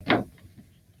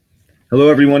Hello,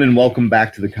 everyone, and welcome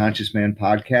back to the Conscious Man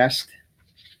podcast.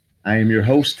 I am your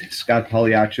host, Scott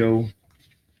Pagliaccio,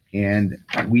 and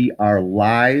we are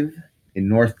live in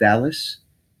North Dallas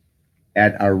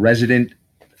at our resident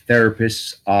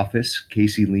therapist's office,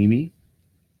 Casey Leamy.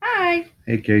 Hi.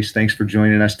 Hey, Case, thanks for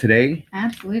joining us today.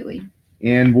 Absolutely.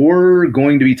 And we're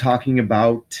going to be talking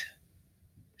about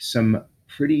some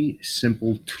pretty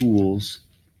simple tools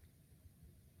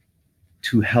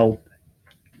to help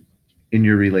in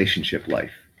your relationship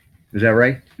life. Is that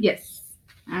right? Yes,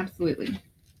 absolutely.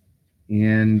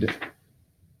 And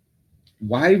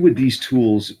why would these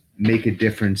tools make a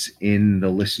difference in the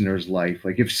listener's life?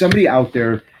 Like if somebody out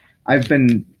there, I've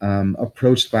been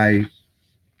approached by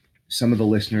some of the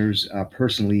listeners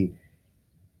personally,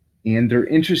 and they're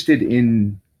interested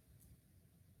in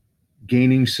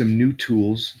gaining some new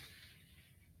tools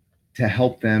to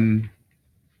help them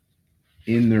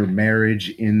in their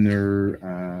marriage, in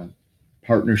their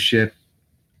partnership,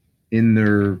 in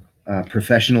their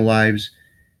professional lives,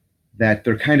 that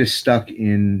they're kind of stuck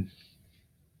in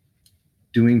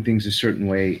doing things a certain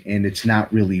way and it's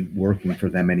not really working for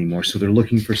them anymore. So they're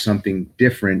looking for something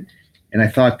different. And I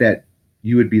thought that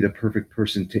you would be the perfect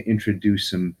person to introduce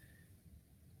some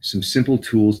simple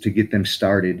tools to get them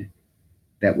started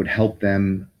that would help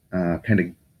them kind of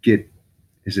get,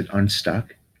 is it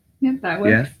unstuck? Yep, that works.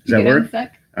 Yeah, does that work?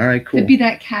 Unstuck. All right, cool. To be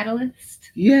that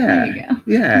catalyst. Yeah. There you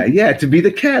go. Yeah, to be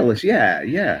the catalyst.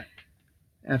 Yeah.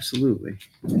 Absolutely.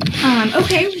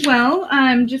 Okay, well,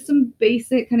 just some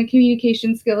basic kind of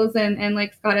communication skills, and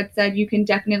like Scott had said, you can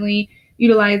definitely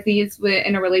utilize these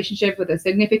in a relationship with a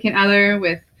significant other,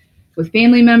 with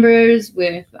family members,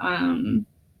 with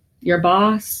your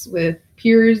boss, with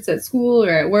peers at school or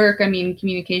at work. I mean,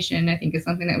 communication, I think, is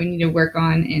something that we need to work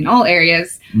on in all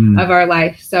areas of our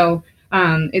life. So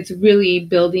it's really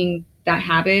building that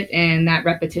habit, and that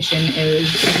repetition is,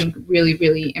 I think, really,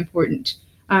 really important.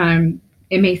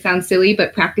 It may sound silly,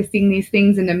 but practicing these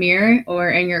things in the mirror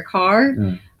or in your car,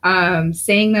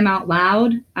 saying them out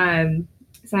loud.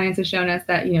 Science has shown us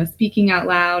that, speaking out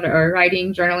loud or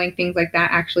writing, journaling, things like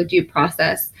that actually do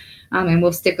process, and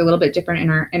will stick a little bit different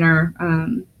in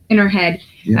our head,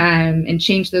 and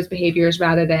change those behaviors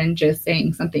rather than just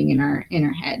saying something in our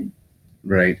head.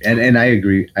 Right, and I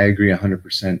agree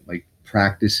 100%. Like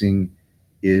practicing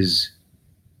is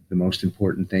the most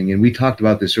important thing, and we talked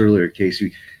about this earlier,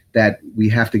 Casey, that we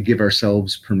have to give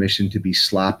ourselves permission to be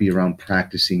sloppy around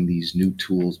practicing these new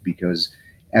tools, because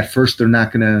at first they're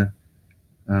not gonna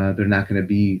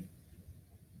be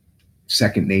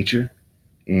second nature,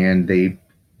 and they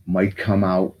might come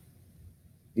out,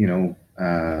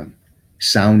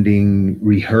 sounding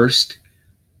rehearsed,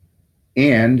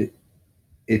 and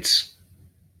it's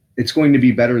going to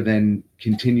be better than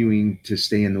continuing to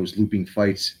stay in those looping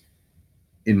fights,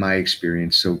 in my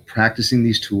experience. So practicing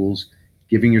these tools,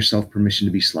 giving yourself permission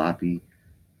to be sloppy.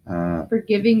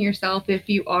 Forgiving yourself if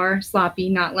you are sloppy,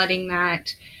 not letting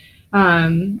that,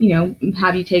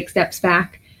 have you take steps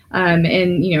back,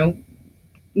 and,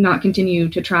 not continue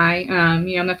to try. I'm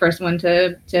the first one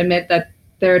to admit that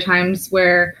there are times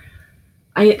where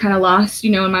I get kind of lost,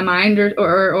 in my mind,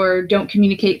 or don't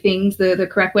communicate things the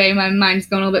correct way. My mind's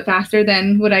going a little bit faster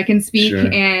than what I can speak. Sure.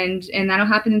 And that'll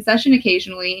happen in session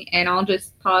occasionally. And I'll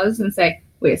just pause and say,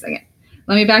 wait a second.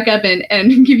 Let me back up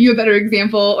and give you a better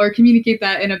example, or communicate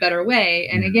that in a better way.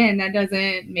 And again, that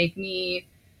doesn't make me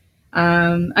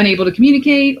unable to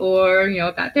communicate, or,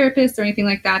 a bad therapist or anything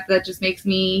like that. That just makes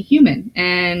me human.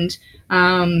 And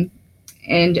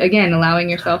again, allowing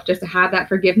yourself just to have that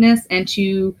forgiveness, and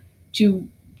to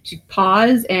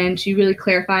pause and to really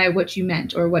clarify what you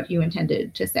meant or what you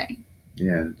intended to say.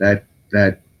 Yeah,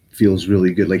 that feels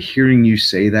really good. Like hearing you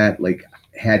say that, like,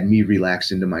 had me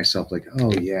relax into myself, like,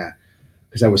 oh yeah,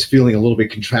 because I was feeling a little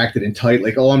bit contracted and tight,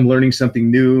 like, oh, I'm learning something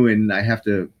new and I have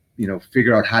to,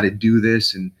 figure out how to do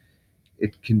this, and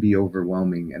it can be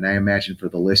overwhelming. And I imagine for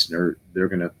the listener,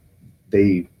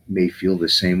 they may feel the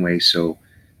same way. So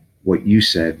what you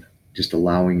said, just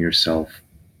allowing yourself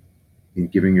and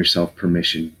giving yourself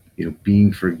permission,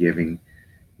 being forgiving,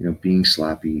 being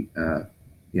sloppy,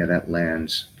 that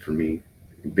lands for me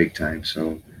big time.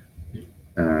 So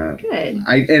good.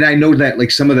 I know that,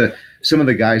 like, some of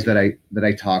the guys that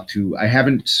I talk to, I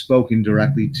haven't spoken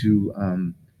directly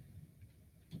to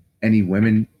any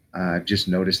women. I've just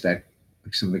noticed that,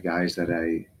 like, some of the guys that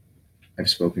I've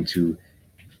spoken to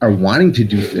are wanting to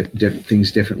do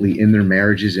things differently in their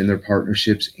marriages, in their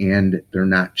partnerships, and they're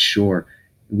not sure.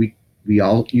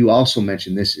 You also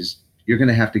mentioned this, is you're going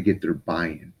to have to get their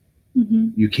buy-in. Mm-hmm.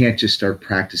 You can't just start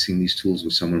practicing these tools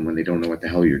with someone when they don't know what the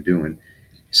hell you're doing.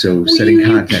 So setting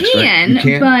context, you can, right?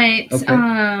 You can, but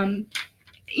okay.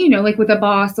 like with a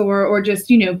boss or just,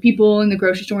 people in the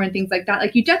grocery store and things like that.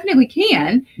 Like you definitely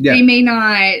can. Yeah.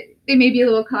 They may be a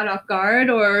little caught off guard,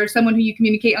 or someone who you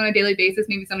communicate on a daily basis,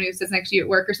 maybe someone who sits next to you at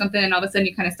work or something, and all of a sudden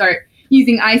you kind of start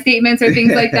using I statements or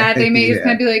things like that. They may just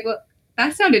kind of be like, well,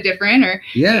 that sounded different, or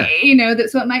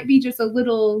so it might be just a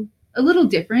little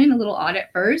different, a little odd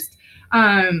at first.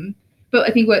 But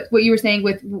I think what you were saying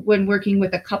with when working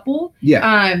with a couple,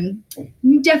 definitely,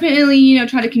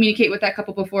 try to communicate with that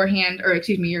couple beforehand, or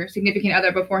excuse me, your significant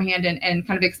other beforehand, and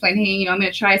kind of explain, hey, I'm going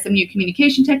to try some new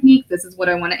communication techniques. This is what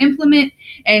I want to implement,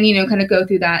 and kind of go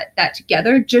through that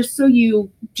together, just so you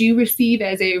do receive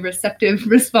as a receptive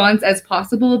response as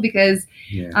possible. Because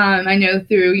I know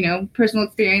through personal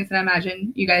experience, and I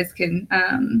imagine you guys can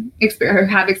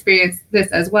have experienced this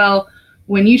as well.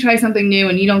 When you try something new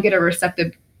and you don't get a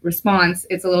receptive response,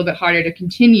 it's a little bit harder to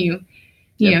continue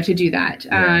to do that.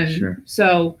 Sure.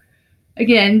 So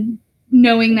again,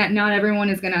 knowing that not everyone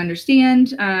is going to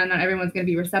understand, not everyone's going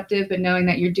to be receptive, but knowing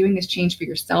that you're doing this change for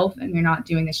yourself and you're not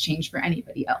doing this change for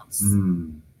anybody else.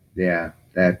 Yeah,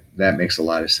 that makes a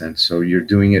lot of sense. So you're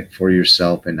doing it for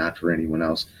yourself and not for anyone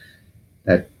else.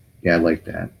 I like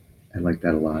that. I like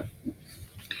that a lot.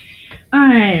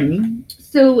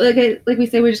 So like we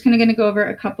said, we're just kind of going to go over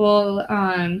a couple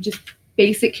just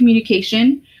basic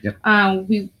communication.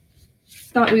 We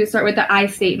thought we would start with the I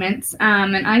statements.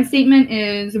 An I statement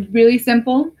is really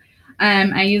simple.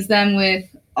 I use them with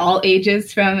all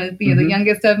ages, from the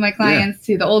youngest of my clients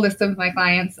to the oldest of my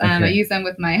clients. I use them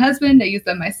with my husband. I use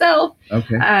them myself.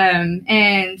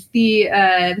 And the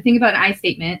thing about an I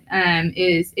statement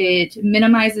is it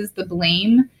minimizes the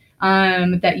blame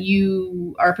that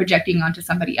you are projecting onto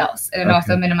somebody else. And it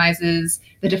also minimizes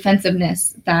the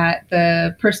defensiveness that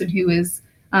the person who is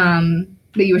that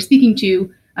you are speaking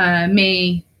to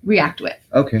may react with.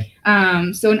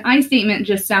 So an I statement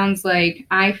just sounds like,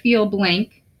 I feel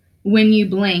blank when you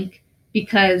blank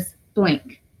because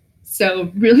blank.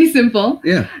 So really simple.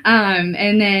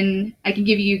 And then I can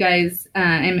give you guys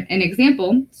an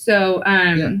example. So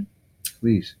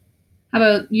please. How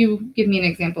about you give me an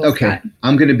example? Scott?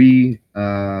 I'm gonna be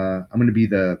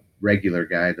the regular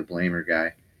guy, the blamer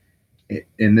guy,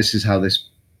 and this is how this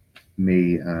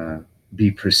may be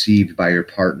perceived by your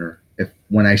partner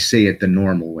when I say it the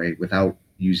normal way without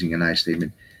using an I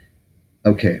statement.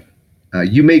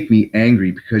 You make me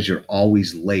angry because you're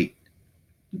always late.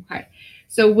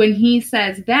 So when he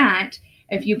says that,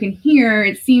 if you can hear,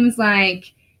 it seems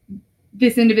like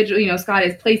this individual, Scott,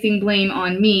 is placing blame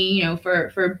on me,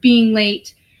 for being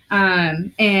late.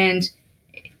 And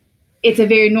it's a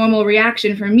very normal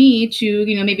reaction for me to,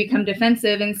 maybe become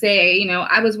defensive and say,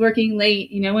 I was working late,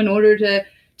 in order to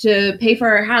pay for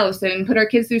our house and put our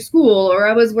kids through school, or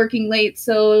I was working late,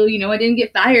 so, I didn't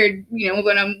get fired,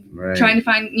 when I'm trying to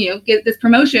find, get this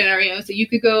promotion, or, so you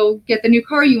could go get the new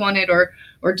car you wanted, or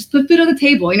just put food on the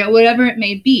table, whatever it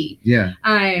may be.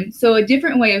 So a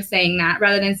different way of saying that,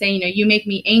 rather than saying, you make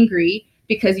me angry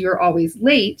because you're always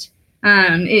late,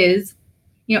 is,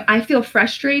 I feel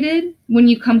frustrated when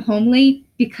you come home late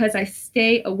because I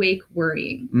stay awake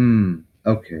worrying.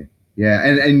 Yeah.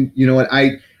 And you know what?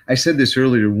 I said this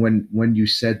earlier when you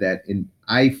said that, and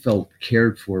I felt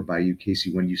cared for by you,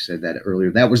 Casey, when you said that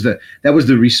earlier. That was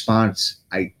the response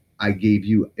I gave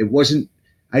you.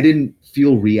 I didn't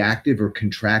feel reactive or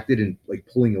contracted and like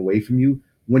pulling away from you.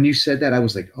 When you said that, I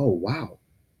was like, oh, wow.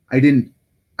 I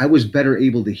was better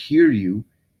able to hear you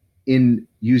in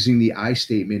using the I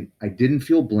statement. I didn't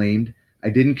feel blamed. I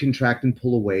didn't contract and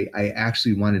pull away. I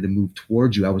actually wanted to move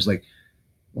towards you. I was like,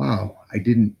 wow,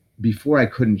 before I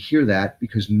couldn't hear that,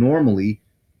 because normally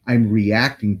I'm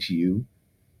reacting to you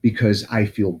because I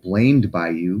feel blamed by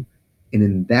you. And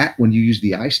in that, when you use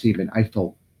the I statement, I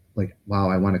felt like, wow,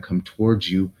 I want to come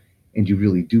towards you, and you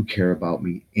really do care about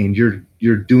me. And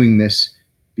you're doing this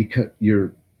because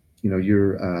you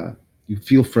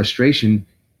feel frustration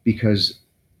because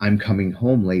I'm coming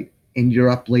home late and you're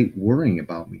up late worrying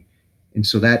about me. And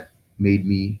so that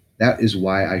is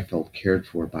why I felt cared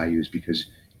for by you, is because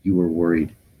you were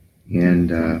worried. And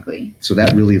so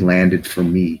that really landed for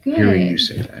me. Good. Hearing you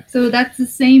say that. So that's the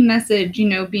same message,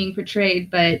 being portrayed,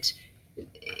 but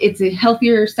it's a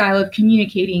healthier style of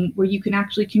communicating where you can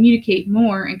actually communicate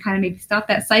more and kind of maybe stop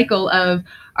that cycle of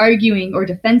arguing or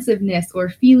defensiveness or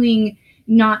feeling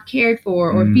not cared for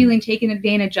or feeling taken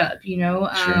advantage of, Sure.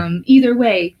 Either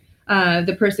way,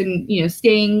 the person,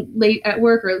 staying late at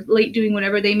work or late doing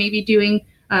whatever they may be doing,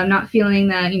 not feeling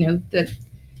that,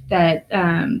 that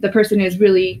the person is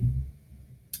really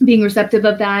being receptive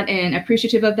of that and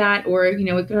appreciative of that. Or,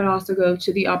 it could also go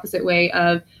to the opposite way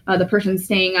of the person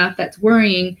staying up that's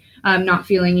worrying not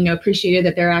feeling, appreciated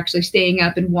that they're actually staying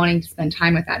up and wanting to spend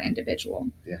time with that individual.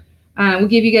 Yeah. We'll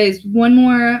give you guys one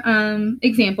more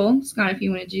example. Scott, if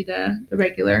you want to do the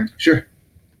regular. Sure.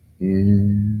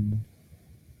 And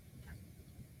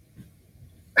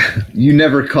you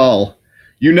never call.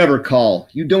 You never call.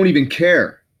 You don't even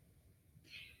care.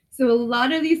 So a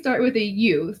lot of these start with a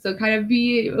you. So kind of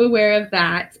be aware of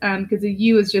that, because a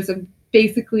you is just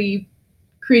basically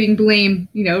creating blame,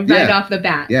 right off the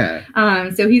bat. Yeah.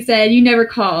 So he said, you never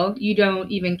call, you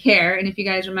don't even care. And if you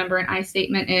guys remember, an I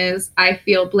statement is, I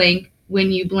feel blank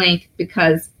when you blank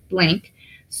because blank.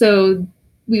 So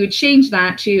we would change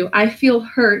that to, I feel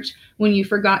hurt when you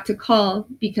forgot to call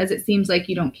because it seems like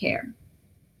you don't care.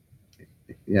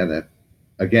 Yeah,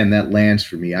 that lands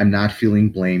for me. I'm not feeling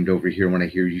blamed over here when I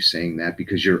hear you saying that,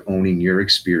 because you're owning your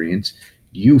experience.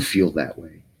 You feel that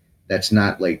way. That's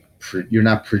not like, you're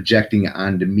not projecting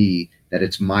onto me that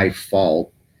it's my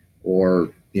fault,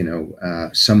 or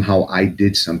somehow I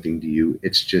did something to you.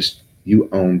 It's just you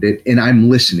owned it, and I'm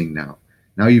listening now.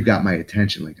 Now you've got my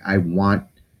attention. Like, I want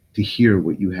to hear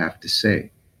what you have to say,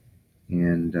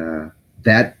 and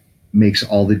that makes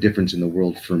all the difference in the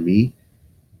world for me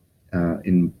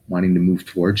in wanting to move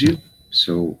towards you.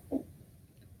 So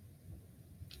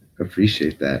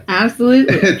appreciate that.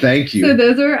 Absolutely. Thank you. So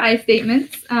those are I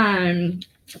statements.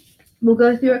 We'll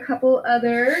go through a couple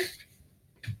other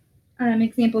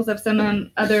examples of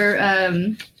some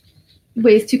other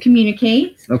ways to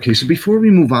communicate. Okay, so before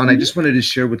we move on, I just wanted to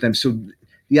share with them. So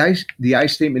the I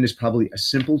statement is probably a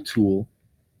simple tool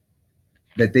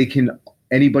that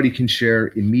anybody can share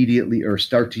immediately or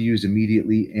start to use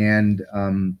immediately, and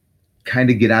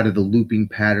kind of get out of the looping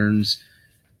patterns,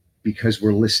 because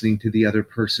we're listening to the other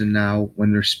person now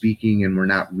when they're speaking, and we're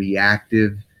not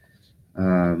reactive.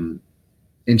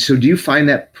 And so do you find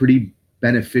that pretty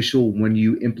beneficial when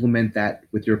you implement that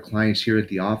with your clients here at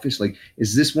the office? Like,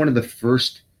 is this one of the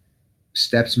first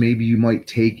steps maybe you might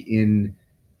take in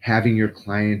having your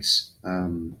clients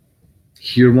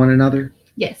hear one another?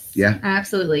 Yes. Yeah.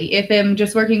 Absolutely. If I'm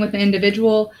just working with an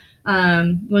individual,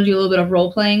 we'll do a little bit of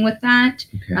role playing with that.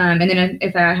 Okay. And then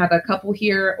if I have a couple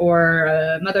here, or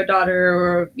a mother-daughter,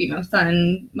 or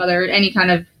son, mother, any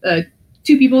kind of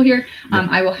two people here,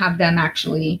 I will have them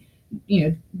actually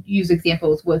use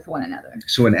examples with one another.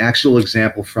 So an actual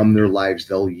example from their lives,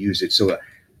 they'll use it. So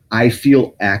I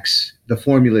feel X. The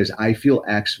formula is, I feel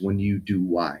X when you do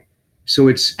Y. So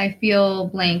it's, I feel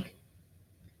blank.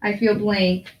 I feel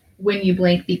blank when you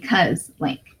blank because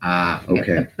blank.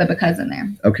 Okay. The because in there.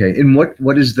 Okay. And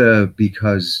what is the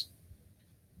because?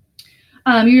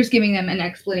 You're just giving them an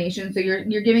explanation. So you're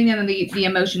giving them the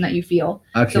emotion that you feel.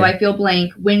 Okay. So I feel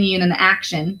blank when you, and then the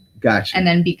action. Gotcha. And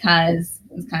then because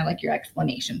is kind of like your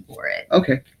explanation for it.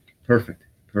 Okay. Perfect.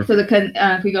 So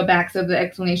if we go back, so the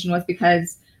explanation was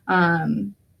because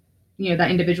that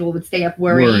individual would stay up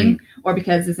worrying, or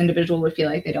because this individual would feel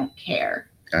like they don't care.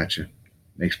 Gotcha.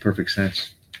 Makes perfect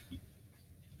sense.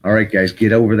 All right, guys,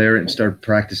 get over there and start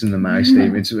practicing the my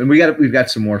statements. And we've got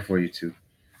some more for you too.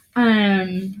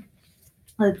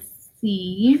 Let's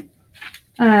see.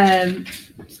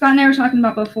 Scott and I were talking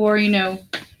about before,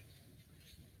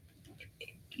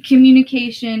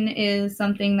 communication is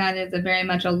something that is very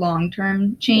much a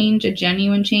long-term change, a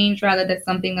genuine change, rather than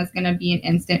something that's going to be an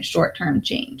instant short-term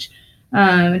change.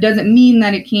 It doesn't mean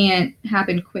that it can't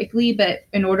happen quickly, but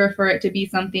in order for it to be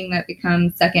something that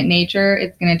becomes second nature,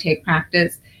 it's going to take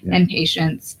practice and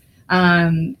patience,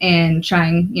 and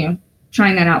trying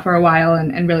that out for a while,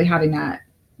 and really having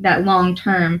that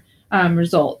long-term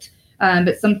result.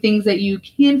 But some things that you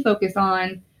can focus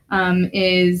on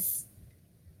is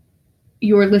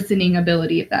your listening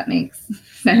ability, if that makes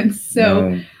sense.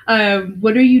 So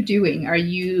what are you doing? Are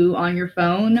you on your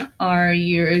phone?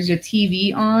 Is your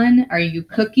TV on? Are you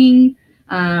cooking?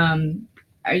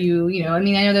 Are you, I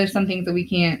know there's some things that we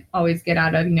can't always get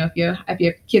out of, if you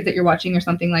have kids that you're watching or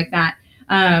something like that.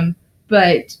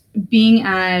 But being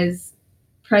as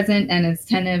present and as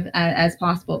attentive as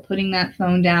possible, putting that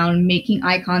phone down, making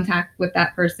eye contact with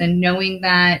that person, knowing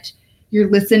that you're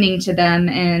listening to them.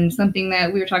 And something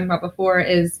that we were talking about before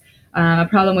is a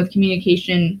problem with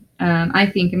communication, I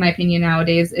think, in my opinion,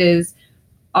 nowadays, is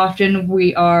often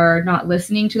we are not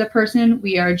listening to the person.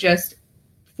 We are just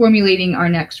formulating our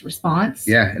next response.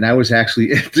 Yeah. And I was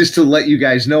actually, just to let you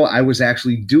guys know, I was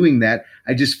actually doing that.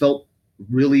 I just felt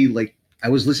really like I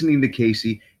was listening to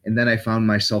Casey, and then I found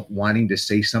myself wanting to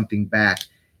say something back,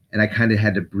 and I kind of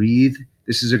had to breathe.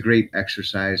 This is a great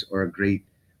exercise, or a great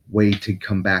way to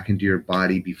come back into your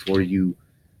body before you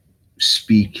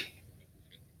speak,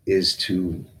 is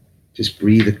to just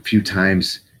breathe a few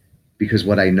times because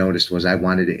what I noticed was I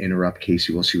wanted to interrupt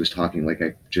Casey while she was talking, like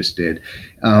I just did.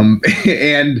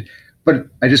 But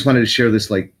I just wanted to share this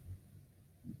like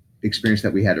experience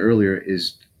that we had earlier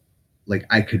is like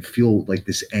I could feel like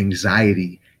this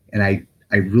anxiety, and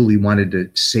I really wanted to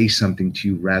say something to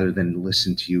you rather than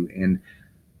listen to you. And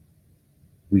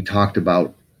we talked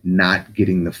about not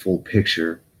getting the full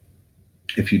picture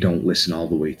if you don't listen all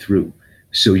the way through.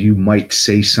 So you might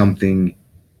say something.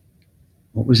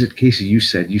 What was it, Casey? You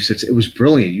said it was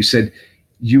brilliant. You said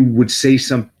you would say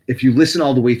if you listen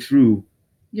all the way through,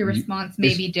 your response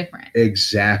may be different.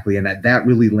 Exactly. And that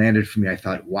really landed for me. I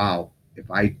thought, wow, if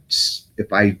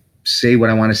I say what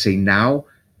I want to say now,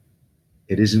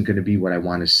 it isn't going to be what I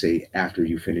want to say after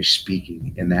you finish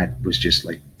speaking. And that was just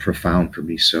like profound for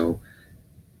me. So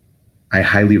I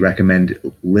highly recommend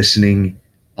listening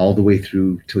all the way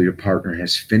through till your partner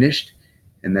has finished,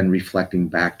 and then reflecting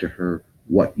back to her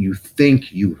what you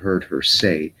think you heard her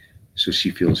say, so she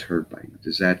feels heard by you.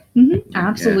 Does that?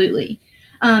 Absolutely.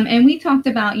 Yeah. And we talked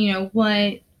about,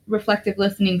 what reflective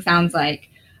listening sounds like.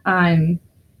 And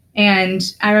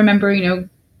I remember,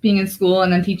 being in school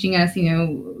and then teaching us,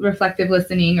 reflective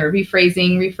listening or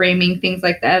rephrasing, reframing, things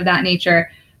like that, of that nature.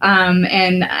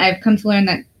 And I've come to learn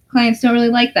that clients don't really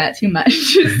like that too much.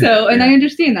 So, and I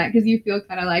understand that, because you feel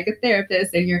kind of like a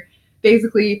therapist and you're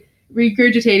basically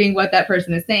regurgitating what that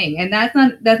person is saying. And that's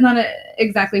not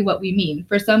exactly what we mean.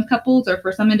 For some couples or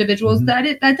for some individuals,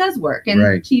 that does work,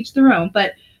 and teach their own.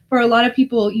 But for a lot of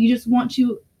people, you just want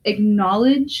to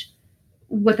acknowledge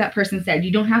what that person said.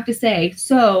 You don't have to say,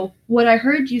 so what I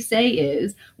heard you say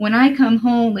is, when I come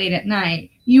home late at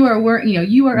night, you are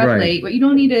up late, but you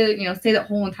don't need to, say that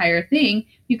whole entire thing.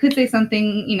 You could say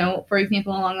something, for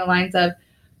example, along the lines of,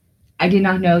 I did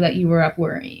not know that you were up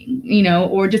worrying,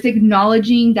 or just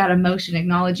acknowledging that emotion,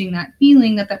 acknowledging that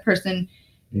feeling that that person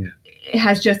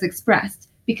has just expressed.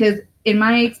 Because in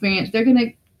my experience, they're going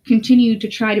to continue to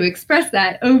try to express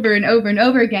that over and over and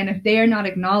over again if they are not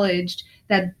acknowledged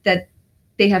that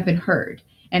they have been heard.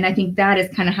 And I think that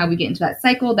is kind of how we get into that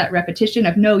cycle, that repetition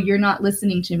of, no, you're not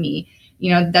listening to me.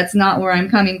 That's not where I'm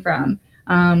coming from.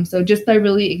 So just by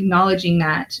really acknowledging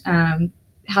that,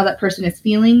 how that person is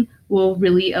feeling will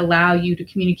really allow you to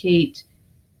communicate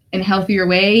in a healthier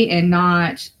way and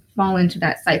not fall into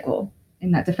that cycle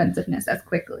and that defensiveness as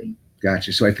quickly.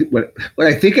 Gotcha. So I think what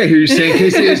I think I hear you saying,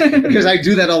 Casey, is, because I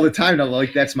do that all the time now,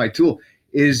 like that's my tool,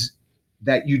 is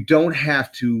that you don't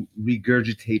have to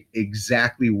regurgitate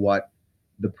exactly what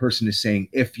the person is saying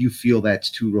if you feel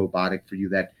that's too robotic for you,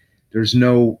 that there's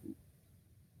no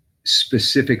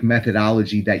specific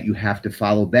methodology that you have to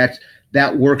follow.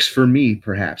 That works for me,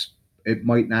 perhaps. It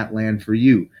might not land for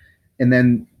you. And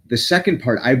then the second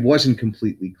part, I wasn't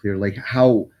completely clear, like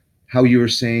how you were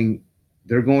saying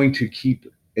they're going to keep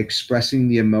expressing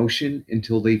the emotion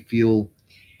until they feel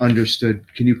understood.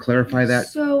 Can you clarify that?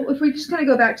 So if we just kind of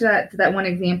go back to that one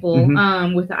example,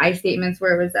 with the I statements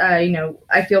where it was,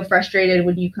 I feel frustrated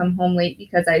when you come home late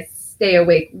because I stay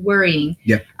awake worrying.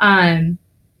 Yep.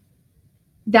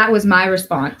 That was my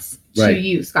response to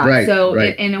you, Scott. So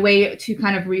in a way to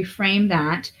kind of reframe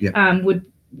that,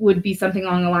 would be something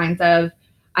along the lines of,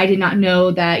 I did not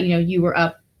know that, you were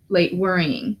up late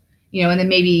worrying, and then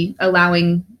maybe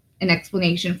allowing an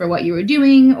explanation for what you were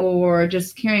doing, or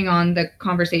just carrying on the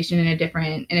conversation in a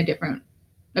different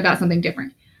about something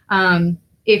different.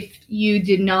 If you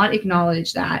did not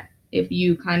acknowledge that, if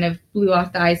you kind of blew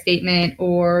off the I statement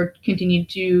or continued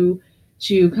to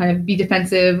kind of be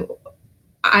defensive,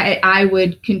 I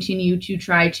would continue to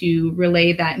try to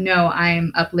relay that, no,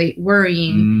 I'm up late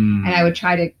worrying. And I would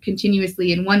try to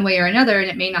continuously in one way or another, and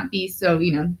it may not be so,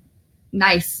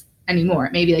 nice anymore.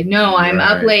 It may be like, no, I'm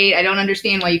up late. I don't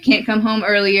understand why you can't come home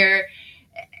earlier.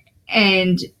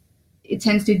 And it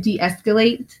tends to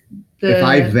de-escalate. If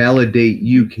I validate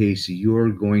you, Casey, you're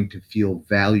going to feel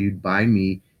valued by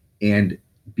me and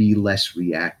be less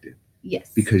reactive.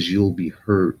 Yes. Because you'll be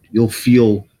heard. You'll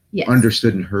feel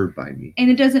understood and heard by me. And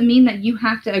it doesn't mean that you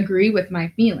have to agree with my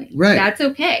feelings. Right. That's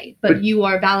okay. But you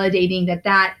are validating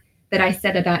that I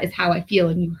said that is how I feel,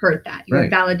 and you heard that. You're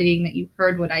validating that you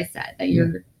heard what I said, that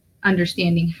you're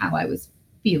understanding how I was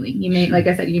feeling. You may, like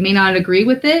I said, you may not agree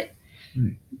with it,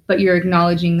 but you're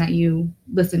acknowledging that you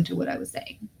listened to what I was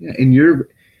saying. Yeah. And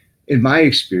in my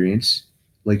experience,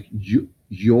 like you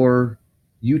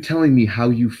telling me how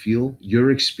you feel, your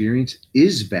experience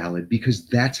is valid because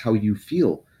that's how you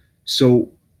feel.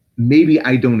 So maybe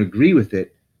I don't agree with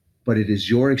it, but it is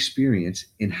your experience.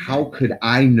 And how could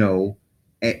I know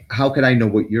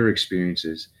what your experience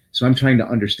is? So I'm trying to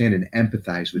understand and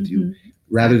empathize with you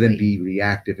rather than be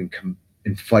reactive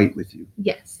and fight with you.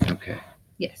 Yes. Okay.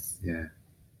 Yes. Yeah.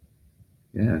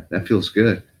 Yeah, that feels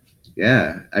good.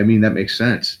 Yeah, I mean that makes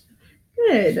sense.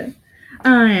 Good.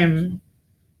 Um,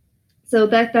 so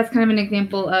that's kind of an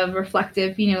example of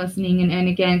reflective, listening, and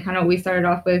again, kind of what we started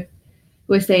off with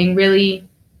was saying really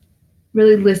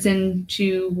listen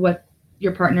to what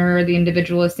your partner or the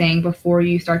individual is saying before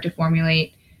you start to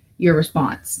formulate your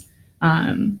response.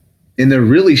 And there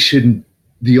really shouldn't,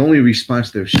 the only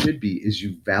response there should be is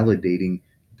you validating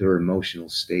their emotional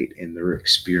state and their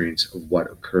experience of what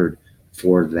occurred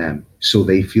for them so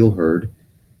they feel heard.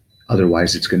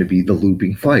 Otherwise, it's going to be the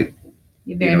looping fight.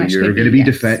 You're going to be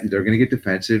they're going to get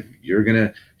defensive. You're going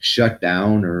to shut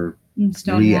down or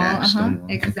Stonewall. Stonewall.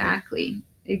 Exactly.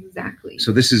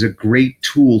 So this is a great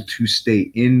tool to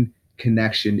stay in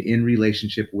connection, in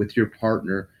relationship with your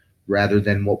partner, rather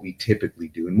than what we typically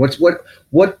do. And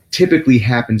what typically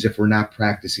happens if we're not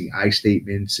practicing I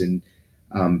statements and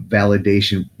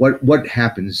validation? What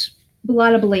happens? A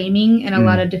lot of blaming and a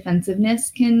lot of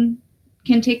defensiveness can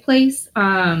take place.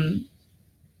 And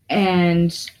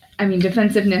I mean,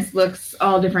 defensiveness looks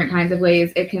all different kinds of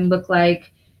ways. It can look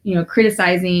like,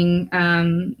 criticizing,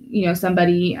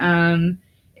 somebody.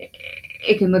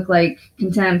 It can look like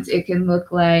contempt. It can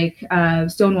look like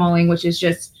stonewalling, which is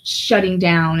just shutting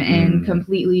down and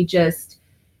completely just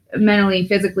mentally,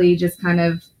 physically, just kind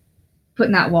of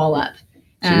putting that wall up.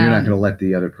 So you're not going to let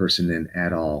the other person in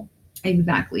at all.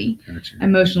 Exactly. Gotcha.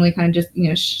 Emotionally kind of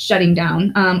just, shutting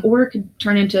down. Or it could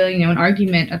turn into, an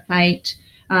argument, a fight.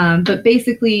 But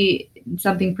basically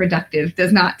something productive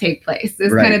does not take place.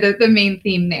 Is kind of the main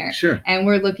theme there. Sure. And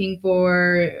we're looking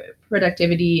for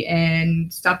productivity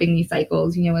and stopping these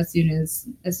cycles, as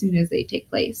soon as they take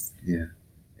place. Yeah.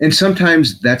 And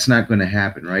sometimes that's not going to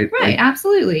happen, right? Right.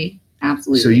 Absolutely.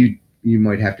 So you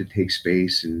might have to take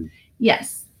space and.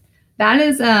 Yes. That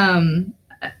is,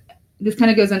 this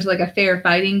kind of goes into like a fair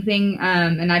fighting thing.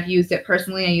 And I've used it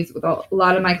personally. I use it with a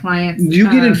lot of my clients. Do you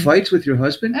get in fights with your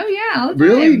husband? Oh yeah. All the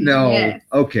time. Really? No. Yes.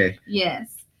 Okay. Yes.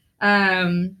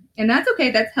 And that's okay.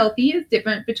 That's healthy. It's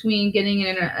different between getting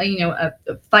in a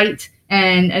fight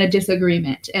and a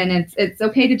disagreement. And it's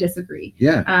okay to disagree.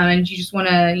 Yeah. And you just want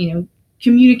to,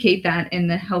 communicate that in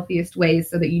the healthiest ways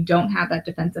so that you don't have that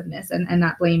defensiveness and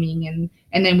that blaming.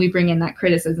 And then we bring in that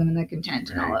criticism and the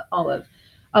contempt and all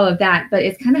of that. But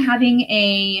it's kind of having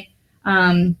a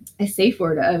safe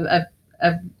word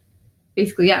of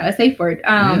basically, a safe word.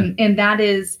 And that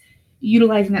is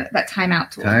utilizing that timeout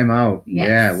tool. Timeout. Yes.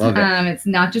 Yeah, I love it. It's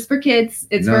not just for kids.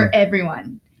 It's for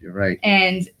everyone. You're right.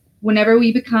 And whenever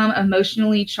we become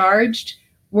emotionally charged,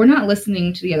 we're not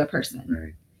listening to the other person.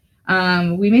 Right.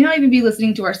 We may not even be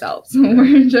listening to ourselves.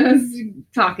 We're just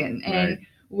talking and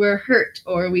we're hurt,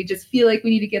 or we just feel like we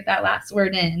need to get that last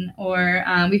word in, or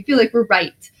we feel like we're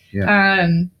right. Yeah.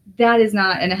 That is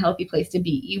not in a healthy place to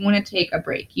be. You want to take a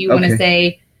break. You want to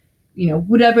say,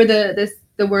 whatever the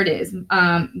word is.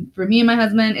 For me and my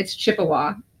husband, it's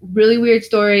Chippewa. Really weird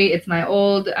story. It's my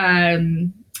old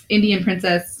Indian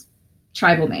princess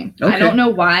tribal name. Okay. I don't know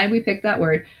why we picked that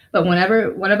word, but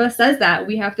whenever one of us says that,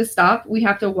 we have to stop. We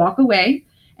have to walk away,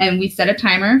 and we set a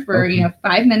timer for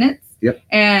 5 minutes. Yep.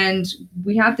 And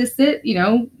we have to sit,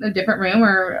 in a different room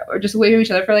or just away from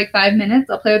each other for like 5 minutes.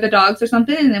 I'll play with the dogs or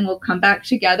something, and then we'll come back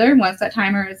together once that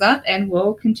timer is up, and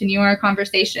we'll continue our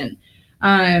conversation.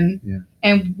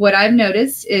 And what I've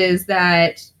noticed is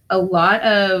that a lot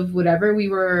of whatever we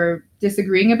were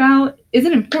disagreeing about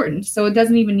isn't important. So it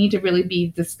doesn't even need to really be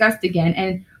discussed again.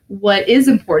 And what is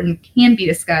important can be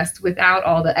discussed without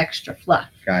all the extra fluff.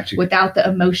 Gotcha. Without the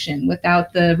emotion,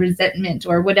 without the resentment,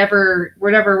 or whatever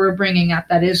we're bringing up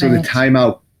that isn't. So the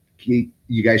timeout,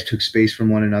 you guys took space from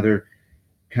one another,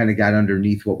 kind of got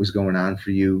underneath what was going on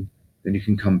for you. Then you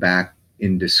can come back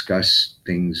and discuss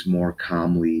things more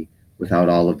calmly without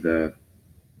all of the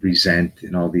resent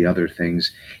and all the other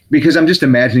things. Because I'm just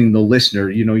imagining the listener,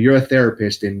 you're a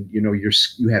therapist and,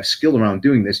 you have skill around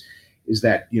doing this, is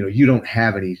that, you don't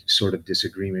have any sort of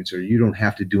disagreements, or you don't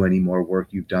have to do any more work.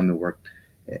 You've done the work.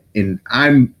 And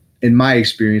in my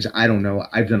experience, I don't know,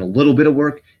 I've done a little bit of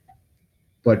work,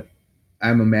 but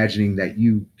I'm imagining that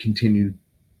you continue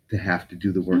to have to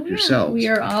do the work yourselves. We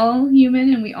are all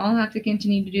human, and we all have to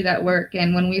continue to do that work.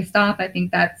 And when we stop, I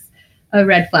think that's a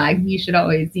red flag. You should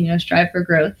always, strive for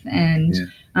growth and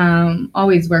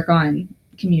always work on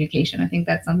communication. I think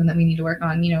that's something that we need to work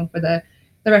on, for the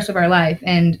rest of our life.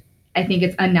 And I think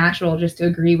it's unnatural just to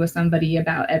agree with somebody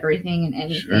about everything and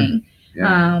anything. Sure.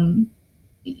 Yeah.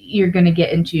 You're going to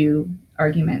get into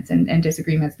arguments and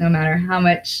disagreements, no matter how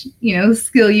much,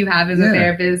 skill you have as a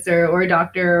therapist or a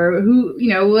doctor, or who,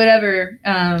 whatever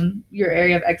your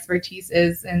area of expertise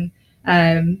is. And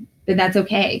then that's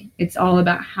okay. It's all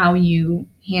about how you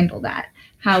handle that,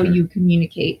 how Sure. you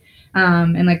communicate.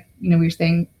 And like, we were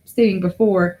stating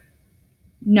before,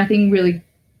 nothing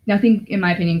in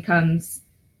my opinion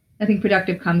nothing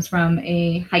productive comes from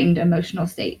a heightened emotional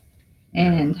state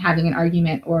and having an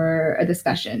argument or a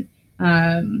discussion.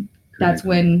 That's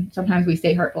when sometimes we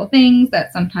say hurtful things,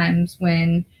 that sometimes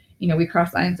when, we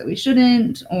cross lines that we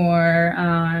shouldn't, or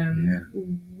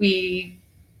we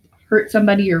hurt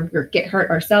somebody or get hurt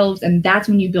ourselves. And that's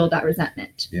when you build that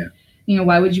resentment. Yeah.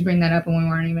 Why would you bring that up when we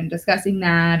weren't even discussing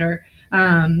that? Or,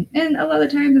 and a lot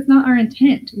of times it's not our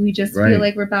intent. We just feel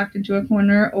like we're backed into a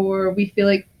corner, or we feel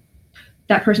like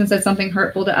that person said something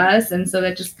hurtful to us. And so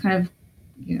that just kind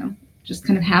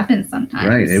of happens sometimes.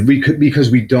 Right. And because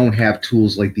we don't have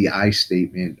tools like the I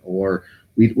statement, or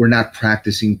we're not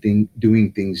practicing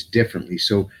doing things differently.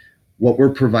 So what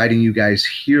we're providing you guys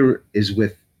here is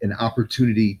with an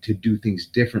opportunity to do things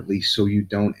differently, so you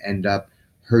don't end up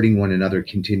hurting one another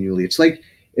continually. It's like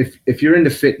if you're into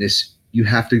fitness, you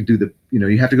have to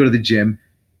you have to go to the gym,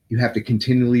 you have to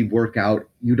continually work out.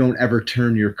 You don't ever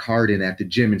turn your card in at the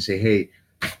gym and say, hey,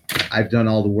 I've done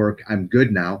all the work, I'm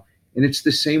good now. And it's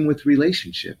the same with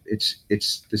relationship. It's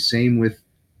the same with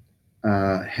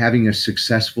having a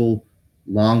successful,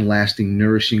 long-lasting,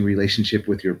 nourishing relationship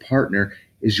with your partner.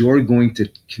 Is you're going to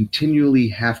continually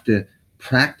have to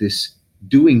practice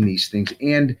doing these things,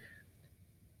 and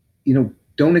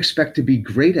don't expect to be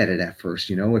great at it at first.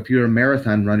 If you're a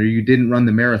marathon runner, you didn't run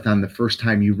the marathon the first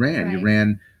time you ran.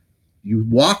 Right. You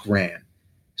ran.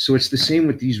 So it's the same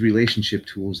with these relationship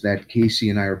tools that Casey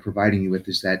and I are providing you with,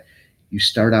 is that you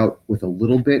start out with a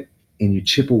little bit and you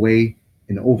chip away,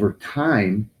 and over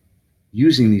time,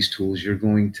 using these tools, you're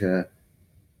going to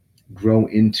grow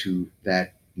into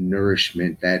that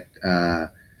nourishment, that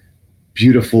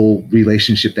beautiful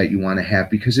relationship that you want to have,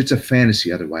 because it's a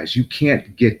fantasy otherwise. You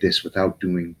can't get this without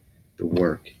doing the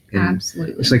work. And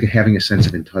absolutely. It's like having a sense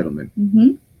of entitlement.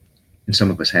 Mm-hmm. And some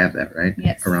of us have that, right?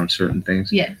 Yes. Around certain things.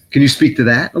 Yes. Can you speak to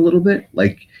that a little bit?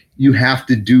 Like, you have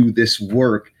to do this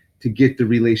work to get the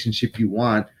relationship you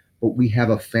want, but we have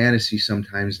a fantasy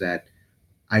sometimes that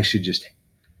I should just,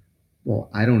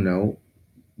 I don't know.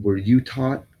 Were you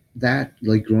taught that,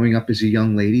 like growing up as a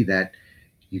young lady, that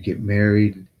you get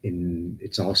married and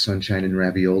it's all sunshine and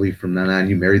ravioli from then on?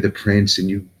 You marry the prince and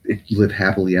you live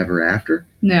happily ever after?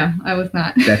 No, I was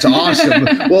not. That's awesome.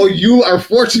 Well, you are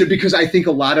fortunate, because I think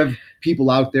a lot of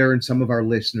people out there and some of our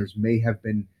listeners may have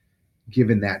been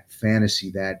given that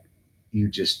fantasy that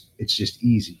it's just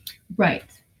easy. Right.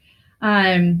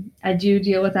 I do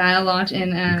deal with that a lot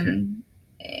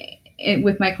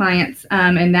with my clients.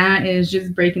 And that is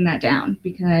just breaking that down,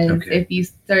 because if you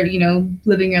start,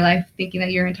 living your life thinking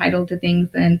that you're entitled to things,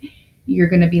 then you're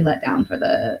going to be let down for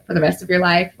the rest of your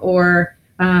life, or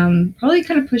probably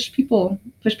kind of push people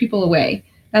away.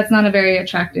 That's not a very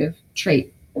attractive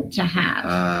trait to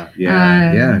have.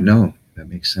 No, that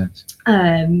makes sense.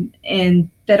 And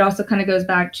that also kind of goes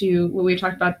back to what we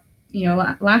talked about,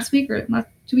 last week or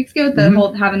 2 weeks ago, the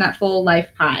whole having that full life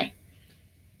pie.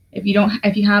 If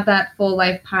you have that full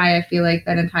life pie, I feel like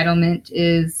that entitlement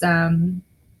is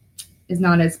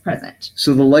not as present.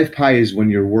 So the life pie is when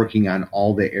you're working on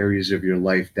all the areas of your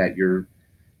life that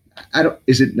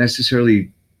is it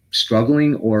necessarily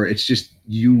struggling, or it's just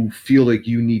you feel like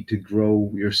you need to grow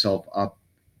yourself up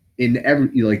in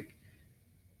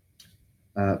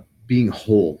being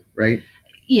whole, right?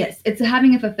 Yes, it's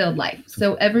having a fulfilled life.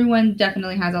 So everyone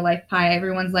definitely has a life pie.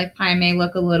 Everyone's life pie may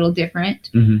look a little different.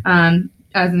 Mm-hmm.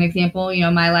 As an example,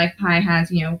 my life pie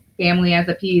has, family as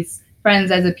a piece,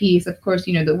 friends as a piece, of course,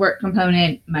 the work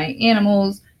component, my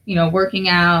animals, working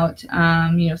out,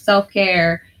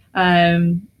 self-care,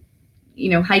 hiking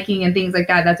and things like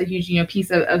that. That's a huge,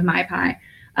 piece of my pie.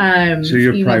 So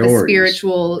your priorities. The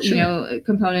spiritual,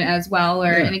 component as well.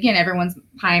 And again, everyone's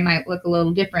pie might look a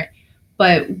little different,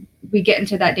 but we get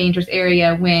into that dangerous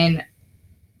area when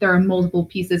there are multiple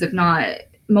pieces, if not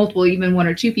multiple, even one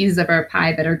or two pieces of our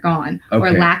pie that are gone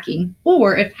or lacking,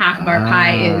 or if half of our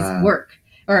pie is work,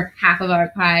 or half of our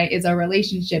pie is a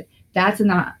relationship. That's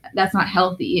not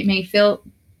healthy. It may feel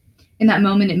in that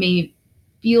moment, it may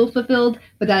feel fulfilled,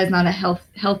 but that is not a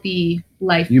healthy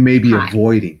life. You may be pie.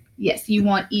 Avoiding. Yes, you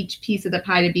want each piece of the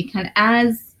pie to be kind of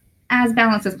as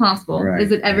balanced as possible. Right.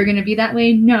 Is it ever going to be that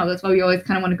way? No. That's why we always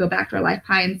kind of want to go back to our life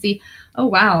pie and see, oh,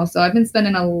 wow, so I've been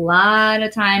spending a lot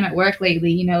of time at work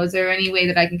lately. Is there any way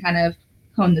that I can kind of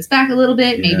hone this back a little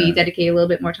bit, maybe dedicate a little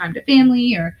bit more time to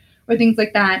family or things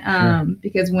like that? Sure.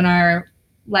 Because when our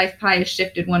life pie is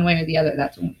shifted one way or the other,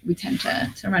 that's when we tend to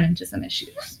run into some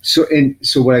issues. So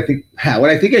what I think I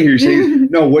hear you saying,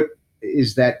 no, what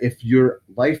is that if your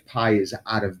life pie is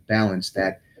out of balance,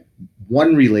 that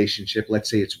one relationship, let's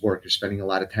say it's work, you're spending a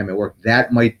lot of time at work,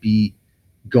 that might be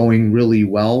going really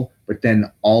well, but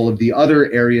then all of the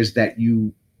other areas that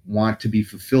you want to be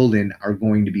fulfilled in are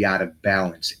going to be out of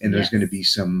balance, and there's Yes. going to be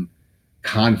some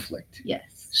conflict.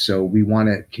 Yes. So we want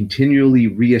to continually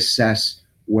reassess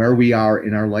where we are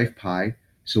in our life pie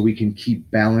so we can keep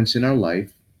balance in our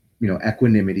life,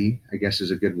 equanimity, I guess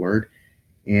is a good word,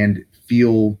 and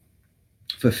feel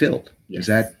fulfilled. Yes. Is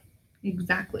that?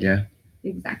 Exactly. Yeah.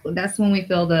 Exactly. That's when we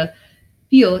feel the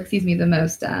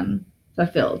most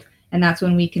fulfilled. And that's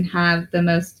when we can have the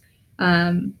most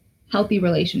healthy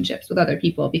relationships with other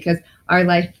people, because our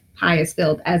life pie is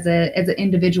filled. As an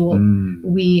individual,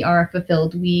 we are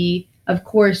fulfilled. We, of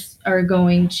course, are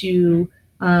going to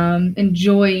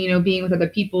enjoy, being with other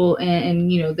people and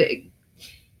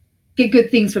get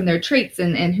good things from their traits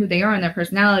and who they are and their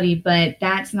personality, but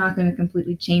that's not going to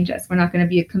completely change us. We're not going to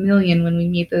be a chameleon when we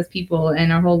meet those people,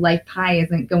 and our whole life pie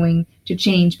isn't going to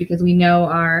change because we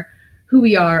know who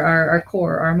we are, our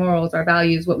core, our morals, our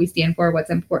values, what we stand for, what's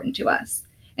important to us.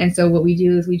 And so what we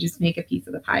do is we just make a piece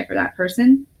of the pie for that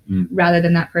person rather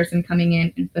than that person coming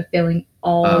in and fulfilling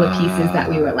all the pieces that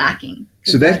we were lacking.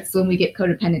 So that's when we get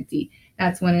codependency.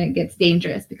 That's when it gets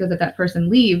dangerous, because if that person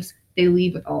leaves, they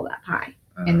leave with all that pie.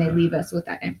 And they leave us with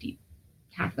that empty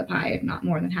half the pie, if not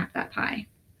more than half that pie.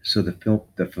 So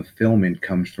the fulfillment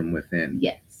comes from within.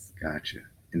 Yes. Gotcha.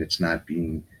 And it's not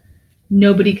being...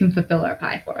 Nobody can fulfill our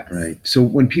pie for us. Right. So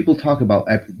when people talk about,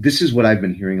 this is what I've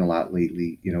been hearing a lot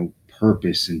lately,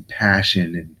 purpose and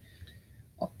passion,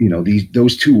 and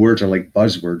those two words are like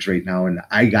buzzwords right now. And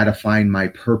I got to find my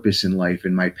purpose in life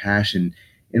and my passion.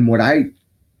 And what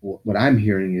I'm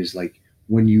hearing is, like,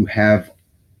 when you have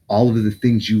all of the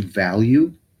things you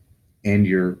value and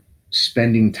you're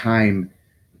spending time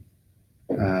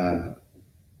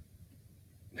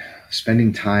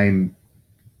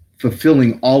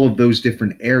fulfilling all of those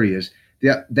different areas,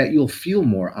 that you'll feel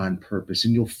more on purpose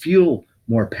and you'll feel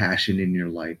more passion in your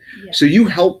life. Yes. So you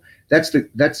help, I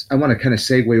want to kind of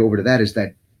segue over to that, is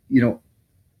that,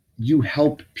 you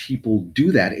help people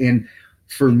do that. And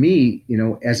for me,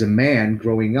 as a man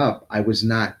growing up, I was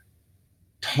not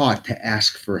taught to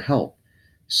ask for help.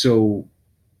 So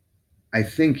I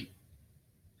think,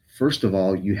 first of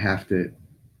all, you have to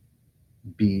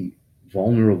be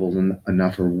vulnerable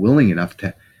enough or willing enough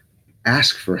to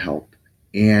ask for help,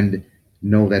 and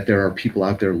know that there are people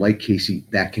out there like Casey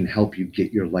that can help you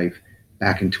get your life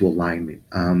back into alignment.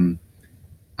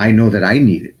 I know that I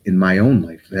need it in my own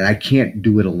life, that I can't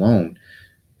do it alone.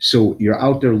 So you're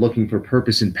out there looking for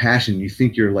purpose and passion. You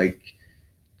think you're like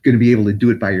going to be able to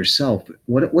do it by yourself.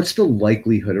 What's the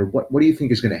likelihood, or what do you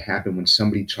think is going to happen when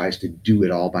somebody tries to do it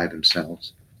all by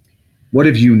themselves? What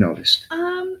have you noticed?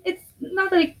 It's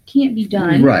not that it can't be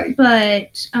done, right?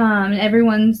 But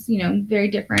everyone's very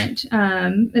different,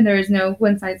 and there is no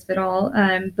one size fit all.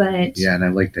 But yeah, and I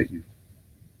like that you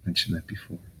mentioned that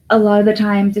before. A lot of the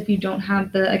times, if you don't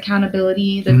have the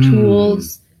accountability, the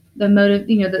tools, the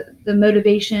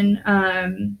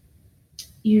motivation,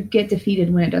 you get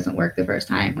defeated when it doesn't work the first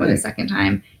time or the second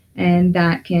time, and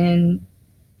that can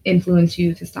influence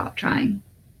you to stop trying,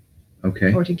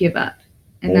 or to give up,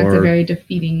 and that's a very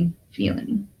defeating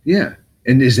feeling. Yeah.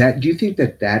 And do you think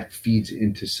that feeds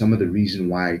into some of the reason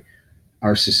why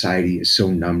our society is so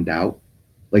numbed out?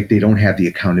 Like, they don't have the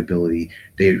accountability.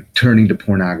 They're turning to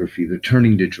pornography. They're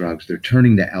turning to drugs. They're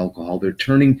turning to alcohol. They're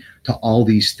turning to all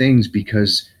these things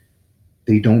because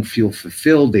they don't feel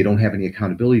fulfilled. They don't have any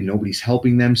accountability. Nobody's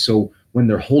helping them. So when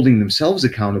they're holding themselves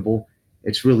accountable,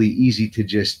 it's really easy to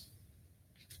just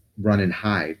run and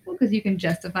hide. Well, because you can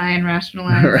justify and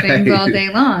rationalize things all day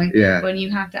long. Yeah. When you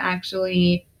have to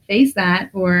actually face that,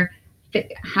 or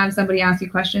have somebody ask you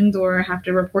questions, or have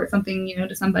to report something,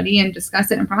 to somebody and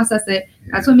discuss it and process it,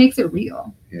 that's what makes it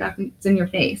real. Yeah. It's in your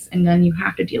face, and then you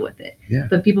have to deal with it. Yeah.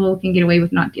 But people can get away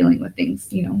with not dealing with things,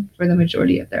 for the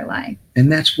majority of their life. And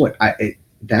that's what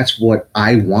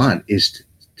I want, is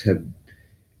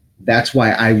that's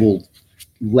why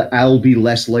I'll be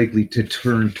less likely to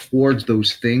turn towards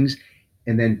those things,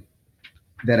 and then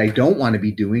that I don't want to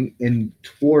be doing, and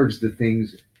towards the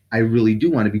things I really do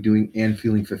want to be doing and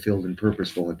feeling fulfilled and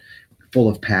purposeful and full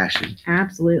of passion.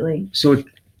 Absolutely. So,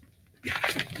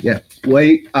 yeah.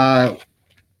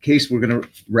 Case, we're going to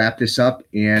wrap this up,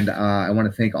 and I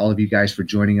want to thank all of you guys for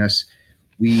joining us.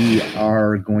 We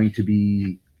are going to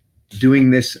be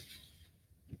doing this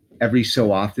every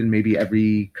so often, maybe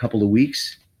every couple of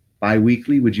weeks,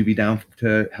 bi-weekly. Would you be down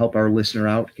to help our listener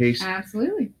out, Case?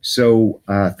 Absolutely. So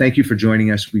thank you for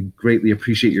joining us. We greatly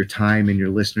appreciate your time and your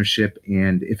listenership.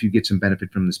 And if you get some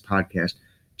benefit from this podcast,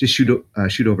 just shoot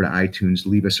over to iTunes,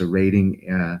 leave us a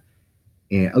rating,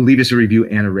 and leave us a review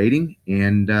and a rating.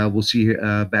 And we'll see you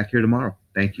back here tomorrow.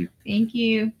 Thank you. Thank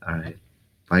you. All right.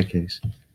 Bye, Case.